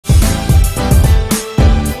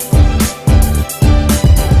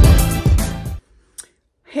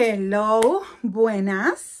Hello,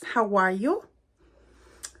 buenas, how are you?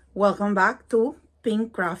 Welcome back to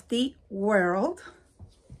Pink Crafty World.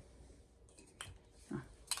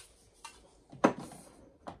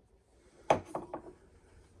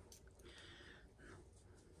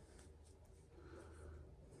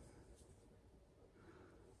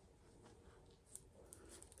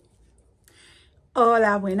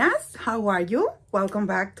 Hola, buenas, how are you? Welcome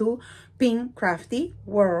back to Pink Crafty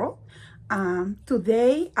World.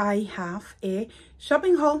 Today I have a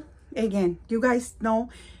shopping haul. Again, you guys know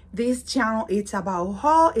this channel, it's about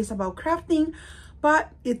haul, it's about crafting,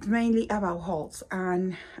 but it's mainly about hauls.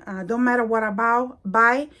 And don't matter what I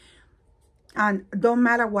buy, and don't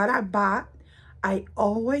matter what I bought, I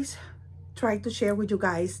always try to share with you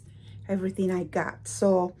guys everything I got.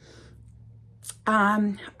 So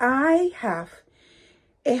I have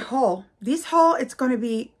a haul. This haul, it's gonna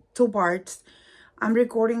be two parts. I'm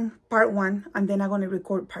recording part one and then I'm going to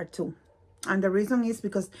record part two. And the reason is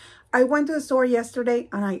because I went to the store yesterday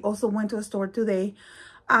and I also went to the store today,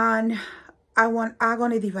 and I'm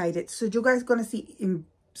going to divide it. So you guys going to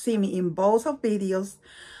see me in both of videos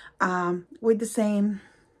with the same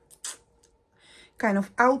kind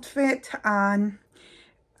of outfit and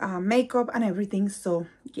makeup and everything. So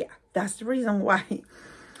yeah, that's the reason why.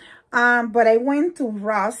 But I went to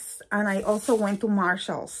Ross and I also went to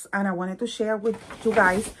Marshall's, and I wanted to share with you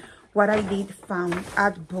guys what I did found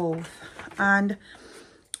at both. And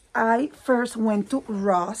I first went to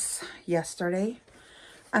Ross yesterday,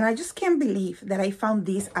 and I just can't believe that I found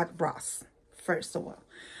this at Ross, first of all.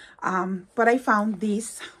 But I found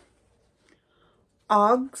these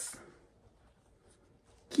Uggs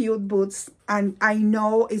cute boots, and I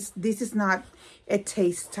know this is not a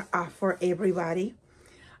taste for everybody.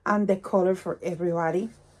 And the color for everybody.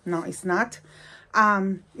 No, it's not.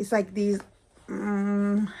 It's like this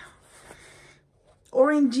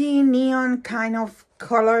orangey neon kind of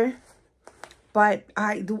color, but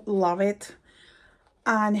I do love it.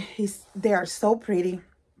 And they are so pretty.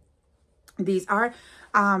 These are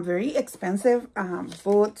very expensive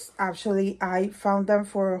boots. Actually, I found them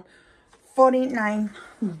for $49.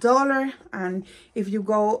 And if you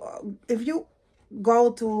go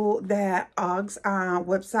to the Uggs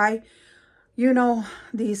website, you know,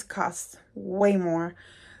 these cost way more.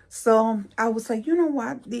 So I was like, you know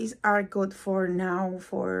what, these are good for now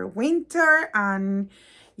for winter. And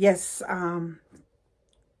yes, I'm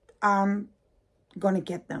gonna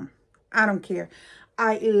get them. I don't care,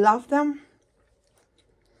 I love them.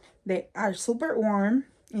 They are super warm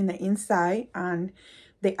in the inside and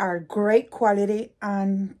they are great quality,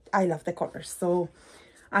 and I love the colors. So,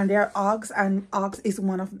 and they're Uggs, and Uggs is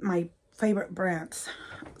one of my favorite brands.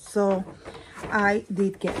 So I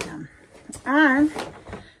did get them. And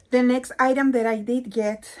the next item that I did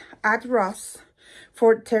get at Ross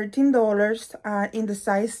for $13 in the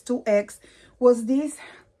size 2X was this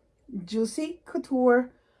Juicy Couture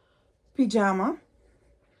pajama.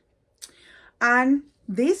 And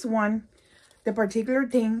this one, the particular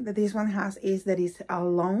thing that this one has is that it's a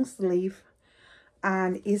long sleeve.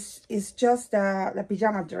 And it's just the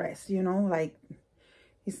pajama dress, you know, like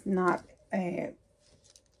it's not the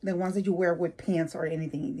ones that you wear with pants or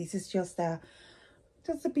anything. This is just a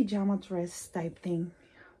pajama dress type thing.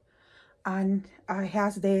 And it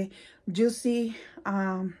has the Juicy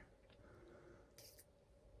and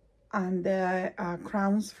the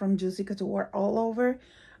crowns from Juicy Couture all over.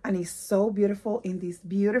 And it's so beautiful in this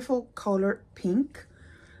beautiful color pink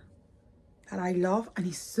that I love, and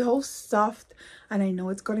it's so soft, and I know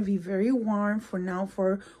it's going to be very warm for now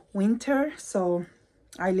for winter. So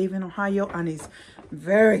I live in Ohio and it's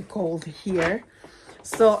very cold here,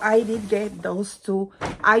 so I did get those two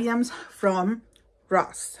items from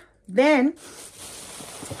Ross. Then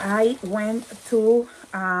I went to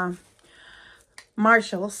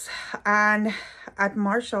Marshall's, and at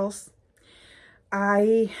Marshall's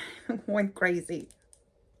I went crazy.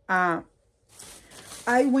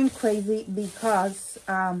 I went crazy because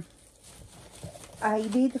I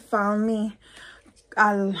did found me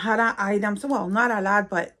a lot of items. Well, not a lot,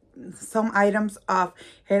 but some items of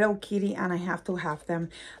Hello Kitty, and I have to have them.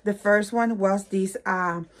 The first one was this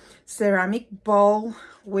ceramic bowl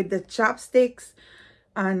with the chopsticks,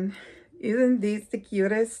 and isn't this the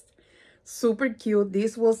cutest? Super cute.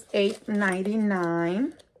 This was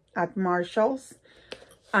 $8.99 at Marshall's,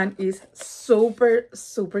 and it's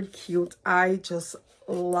super cute. I just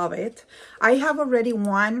love it. I have already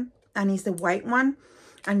one, and it's the white one,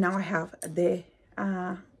 and now I have the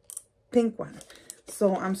pink one.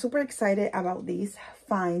 So I'm super excited about this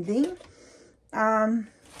finding.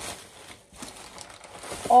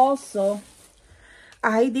 Also,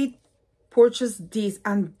 I did purchase this,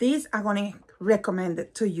 and this I'm gonna recommend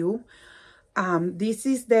it to you. This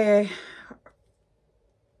is the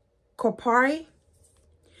Kopari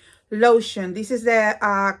lotion. This is the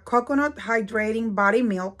coconut hydrating body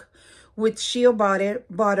milk with shea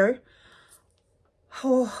butter.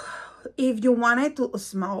 Oh, if you want it to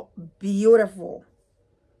smell beautiful,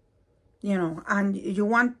 you know, and you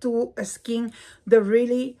want to skin that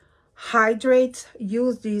really hydrates,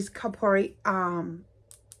 use these Kopari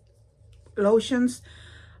lotions,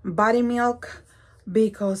 body milk,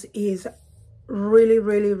 because it's really,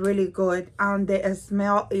 really, really good, and the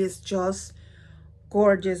smell is just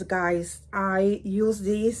gorgeous, guys. I use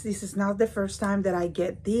this. This is not the first time that I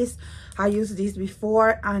get this. I used this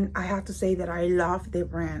before, and I have to say that I love the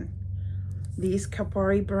brand. This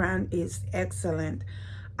Kopari brand is excellent,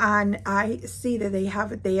 and I see that they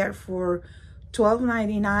have it there for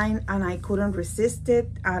 $12.99, and I couldn't resist it,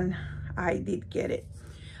 and I did get it.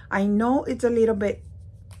 I know it's a little bit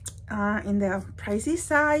in the pricey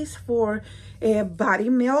size for a body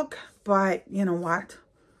milk, but you know what?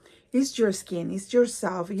 It's your skin, it's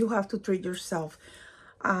yourself. You have to treat yourself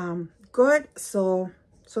good. So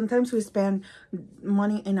sometimes we spend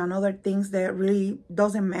money in another things that really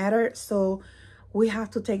doesn't matter. So we have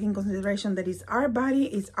to take in consideration that it's our body,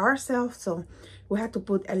 it's ourselves. So we have to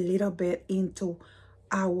put a little bit into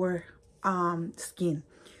our skin.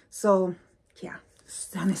 So yeah,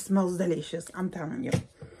 and it smells delicious. I'm telling you,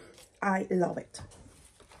 I love it.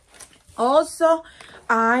 Also,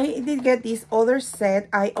 I did get this other set.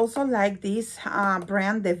 I also like this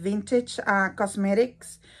brand, the Vintage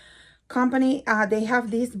Cosmetics Company. They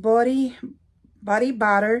have this body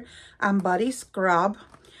butter and body scrub,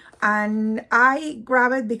 and I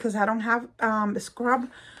grab it because I don't have the scrub.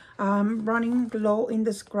 Running low in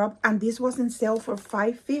the scrub, and this was in sale for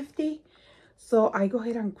 $5.50. So I go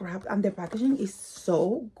ahead and grab, and the packaging is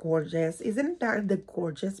so gorgeous. Isn't that the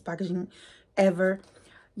gorgeous packaging ever?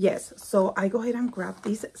 Yes, so I go ahead and grab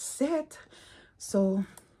this set. So,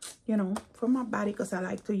 you know, for my body, because I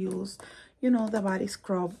like to use, you know, the body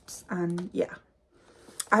scrubs. And yeah,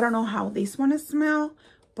 I don't know how this one smells,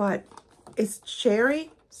 but it's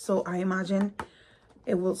cherry. So I imagine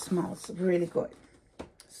it will smell really good.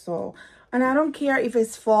 So, and I don't care if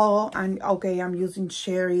it's fall and okay, I'm using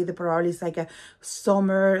cherry. The probably is like a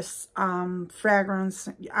summer fragrance.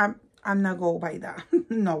 I'm not go by that.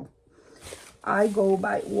 No. I go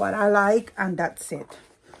by what I like, and that's it.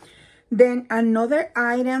 Then another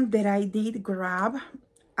item that I did grab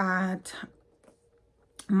at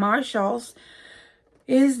Marshall's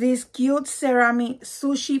is this cute ceramic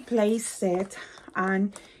sushi plate set,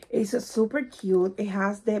 and it's super cute. It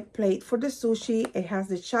has the plate for the sushi, it has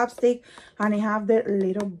the chopstick, and it have the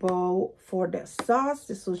little bowl for the sauce,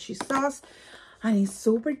 the sushi sauce, and it's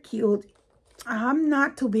super cute. I'm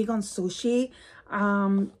not too big on sushi.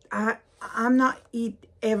 I'm not eat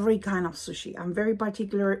every kind of sushi. I'm very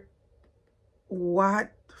particular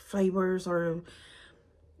what flavors or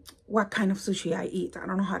what kind of sushi I eat. I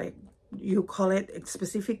don't know how to you call it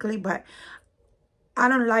specifically, but I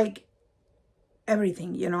don't like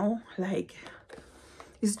everything, you know, like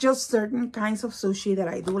it's just certain kinds of sushi that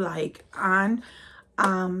I do like. And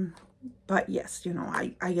but yes, you know,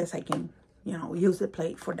 I guess I can, you know, use the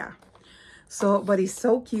plate for that. So, but it's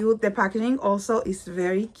so cute. The packaging also is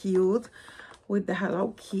very cute with the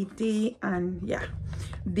Hello Kitty. And yeah,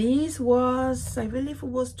 this was, I believe it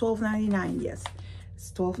was $12.99. Yes,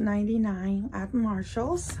 it's $12.99 at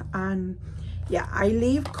Marshall's. And yeah, I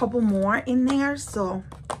leave a couple more in there. So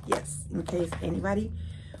yes, in case anybody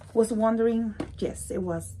was wondering, yes, it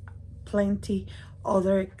was plenty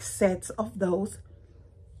other sets of those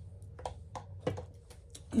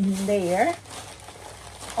in there.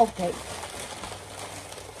 Okay.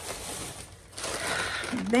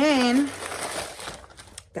 Then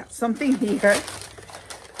got something here.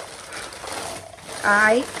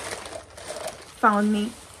 I found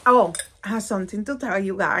me, oh, I have something to tell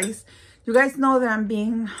you guys. You guys know that I'm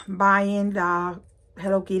buying the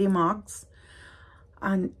Hello Kitty mugs,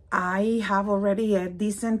 and I have already a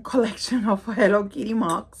decent collection of Hello Kitty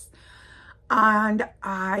mugs, and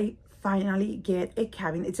I finally get a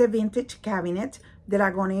cabinet. It's a vintage cabinet that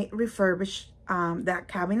I'm gonna refurbish that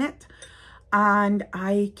cabinet. And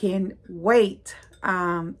I can wait.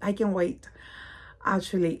 I can wait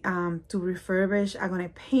actually to refurbish. I'm gonna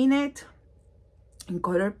paint it in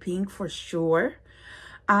color pink for sure,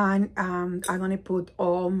 and I'm gonna put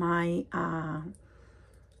all my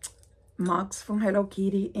mugs from Hello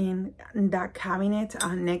Kitty in that cabinet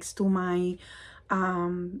next to my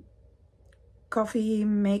coffee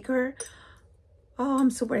maker. Oh,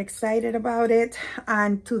 I'm super excited about it.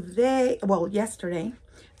 And today, well, yesterday,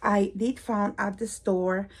 I did found at the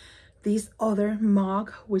store this other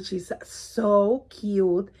mug, which is so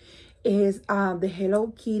cute. Is the Hello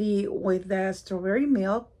Kitty with the strawberry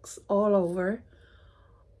milks all over.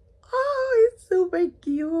 Oh, it's super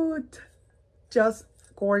cute. Just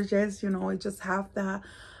gorgeous, you know. It just have the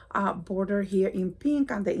border here in pink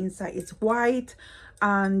and the inside is white.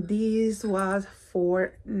 And this was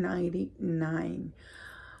 $4.99.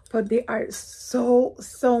 But there are so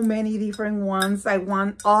many different ones. I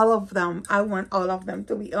want all of them. I want all of them,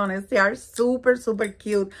 to be honest. They are super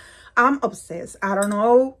cute. I'm obsessed. I don't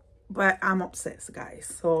know, but I'm obsessed,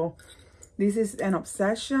 guys. So this is an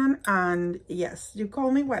obsession. And yes, you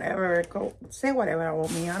call me whatever. Go say whatever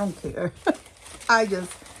about me. I don't care. I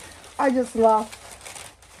just love.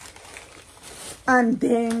 And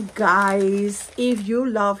then, guys, if you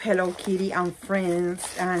love Hello Kitty and Friends,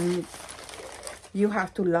 and you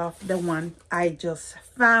have to love the one I just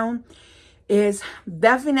found, is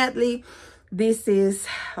definitely, this is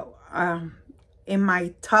in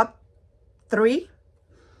my top 3.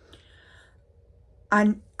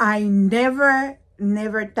 And I never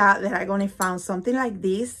thought that I'm gonna find something like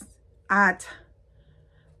this at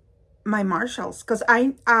my Marshalls, because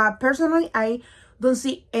I personally, I don't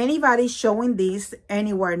see anybody showing this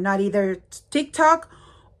anywhere, not either TikTok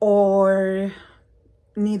or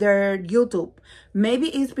neither YouTube. Maybe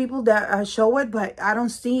it's people that show it, but I don't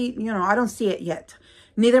see, you know, I don't see it yet.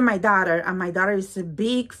 Neither my daughter, and my daughter is a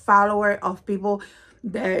big follower of people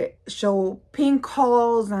that show pink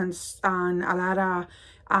hauls and a lot of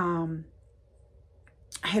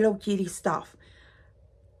Hello Kitty stuff.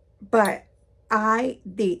 But I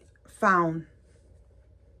did found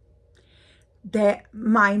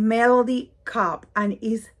my Melody cup, and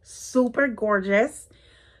it's super gorgeous.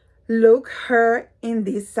 Look her in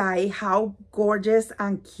this side, how gorgeous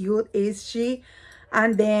and cute is she,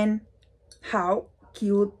 and then how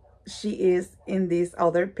cute she is in this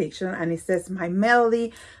other picture. And it says my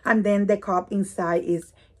Melody, and then the cup inside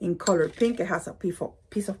is in color pink. It has a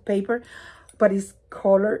piece of paper, but it's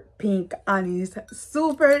color pink, and it's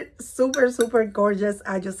super gorgeous.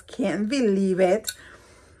 I just can't believe it.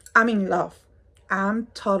 I'm in love. I'm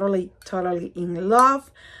totally in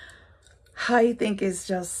love. I think it's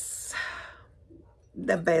just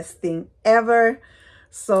the best thing ever.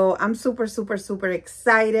 So I'm super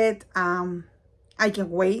excited. I can't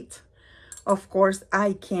wait. Of course,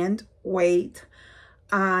 I can't wait.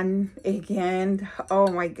 And again,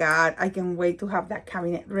 oh my God, I can't wait to have that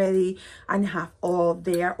cabinet ready and have all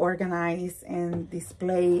there organized and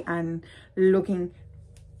display and looking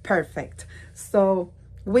perfect. So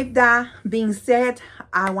with that being said,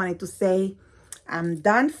 I wanted to say I'm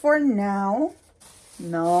done for now.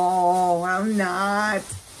 No, I'm not,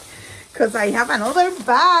 because I have another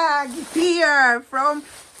bag here from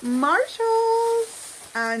Marshalls.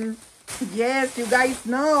 And yes, you guys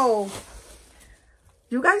know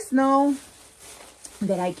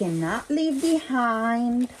that I cannot leave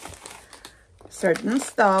behind certain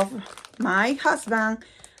stuff. My husband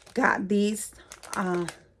got these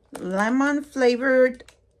lemon flavored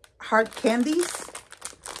hard candies,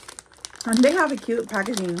 and they have a cute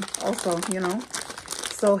packaging also, you know.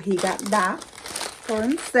 So he got that for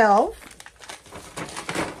himself.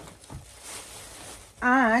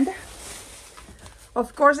 And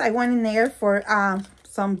of course, I went in there for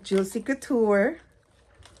some Juicy Couture.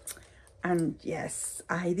 And yes,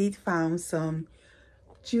 I did found some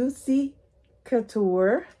Juicy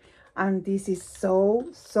Couture. And this is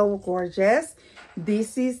so gorgeous.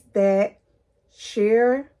 This is the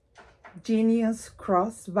Sheer Genius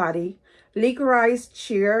Crossbody. Liquorized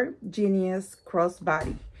Sheer Genius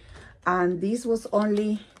Crossbody. And this was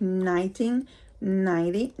only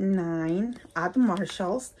 $19.99 at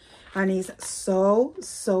Marshalls. And it's so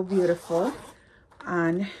beautiful.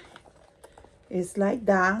 And it's like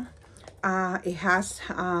that. It has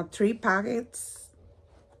 2 packets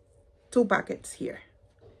here.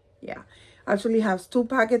 Yeah, actually has 2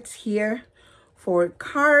 packets here for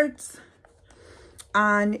cards,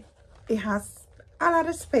 and it has a lot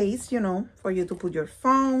of space, you know, for you to put your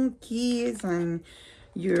phone, keys, and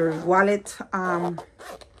your wallet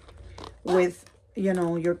with, you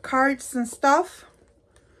know, your cards and stuff,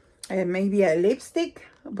 and maybe a lipstick.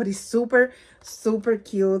 But it's super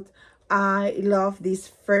cute. I love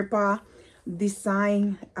this FERPA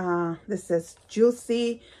design. This says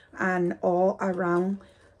Juicy and all around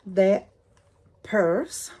the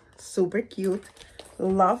purse. Super cute.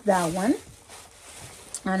 Love that one.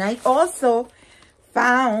 And I also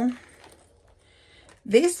found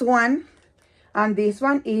this one, and this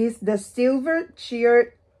one is the Silver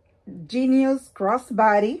Sheer Genius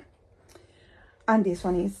Crossbody. And this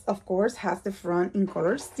one is, of course, has the front in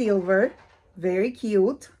color silver. Very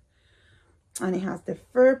cute. And it has the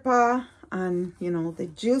fur paw and, you know, the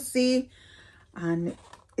juicy. And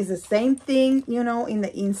it's the same thing, you know, in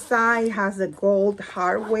the inside. It has the gold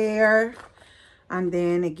hardware. And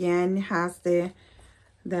then again, it has the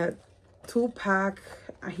 2-pack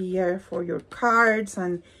here for your cards.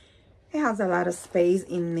 And it has a lot of space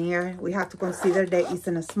in there. We have to consider that it's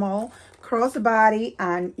in a small crossbody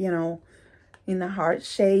and, you know, in a heart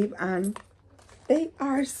shape. And they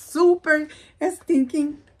are super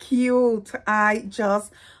stinking cute. I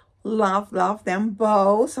just love them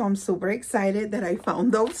both. So I'm super excited that I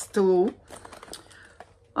found those two.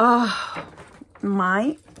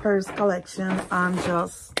 My purse collection, I'm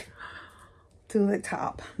just to the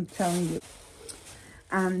top, I'm telling you.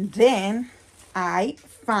 And then I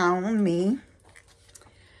found me,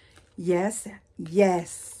 yes,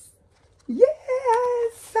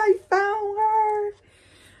 I found her.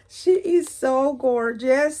 She is so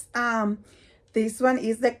gorgeous. This one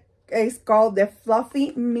is called the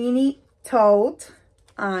Fluffy Mini Tote,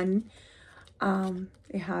 and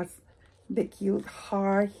it has the cute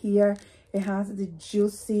heart here. It has the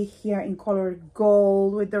juicy here in color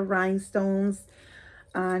gold with the rhinestones,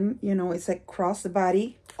 and you know, it's a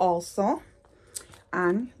crossbody also.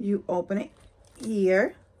 And you open it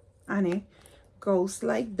here and it goes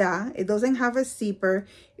like that. It doesn't have a zipper.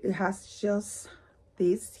 It has just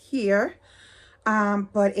this here,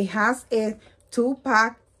 but it has a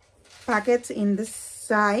 2-packets in the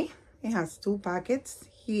side. It has 2 packets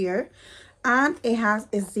here, and it has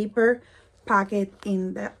a zipper packet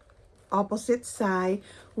in the opposite side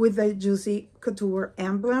with the Juicy Couture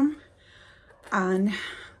emblem and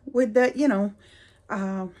with the, you know,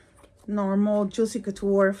 normal Juicy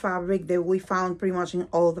Couture fabric that we found pretty much in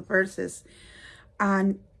all the purses.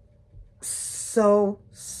 And so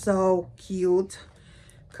cute,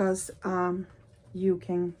 because you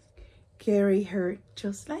can carry her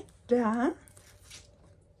just like that,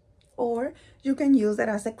 or you can use it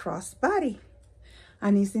as a crossbody.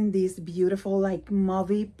 And it's in this beautiful like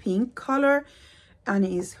mauvey pink color, and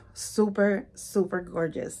it's super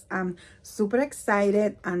gorgeous. I'm super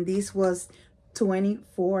excited, and this was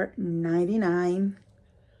 $24.99.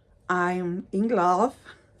 I'm in love.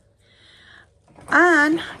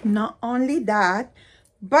 And not only that,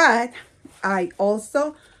 but I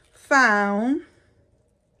also found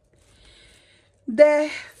the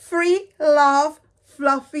Free Love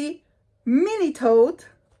Fluffy Mini Tote.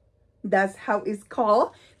 That's how it's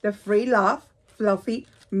called, the Free Love Fluffy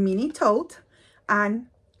Mini Tote. And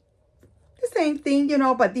the same thing, you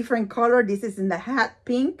know, but different color. This is in the hot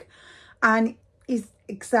pink, and it's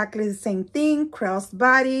exactly the same thing,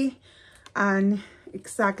 crossbody, and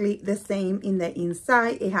exactly the same in the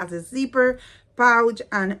inside. It has a zipper pouch,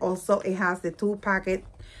 and also it has the 2-packet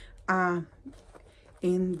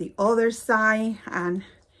in the other side. And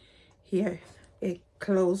here it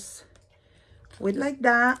closes with like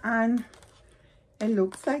that, and it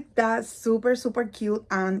looks like that. Super cute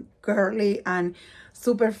and girly and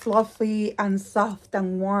super fluffy and soft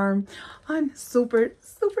and warm and super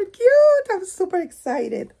cute. I'm super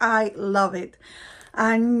excited. I love it.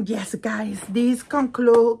 And yes, guys, this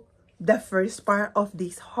concludes the first part of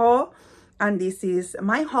this haul, and this is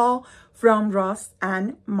my haul from Ross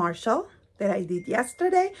and Marshall that I did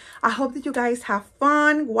yesterday. I hope that you guys have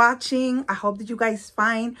fun watching. I hope that you guys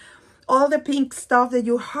find all the pink stuff that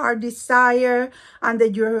your heart desire and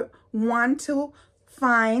that you want to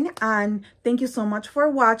find. And thank you so much for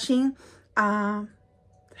watching.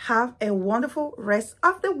 Have a wonderful rest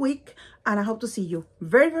of the week, and I hope to see you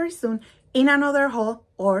very soon in another haul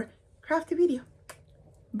or crafty video.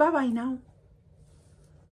 Bye bye now.